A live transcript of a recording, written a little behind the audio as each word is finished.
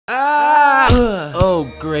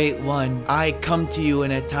Oh, great one, I come to you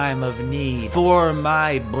in a time of need, for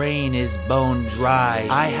my brain is bone dry.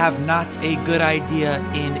 I have not a good idea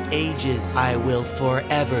in ages. I will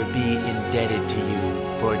forever be indebted to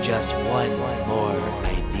you for just one more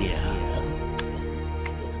idea.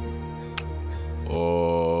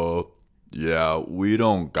 Yeah, we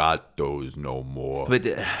don't got those no more. But,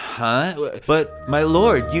 huh? But, my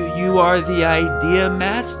lord, you are the idea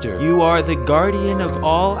master. You are the guardian of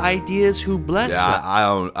all ideas who bless us. Yeah,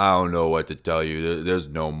 I don't know what to tell you. There's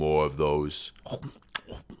no more of those.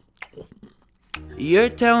 You're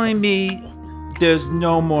telling me there's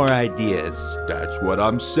no more ideas. That's what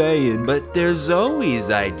I'm saying. But there's always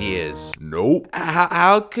ideas. Nope.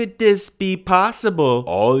 How could this be possible?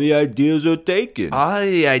 All the ideas are taken. All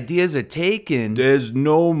the ideas are taken. There's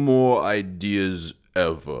no more ideas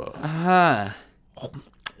ever. Huh.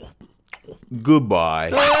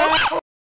 Goodbye.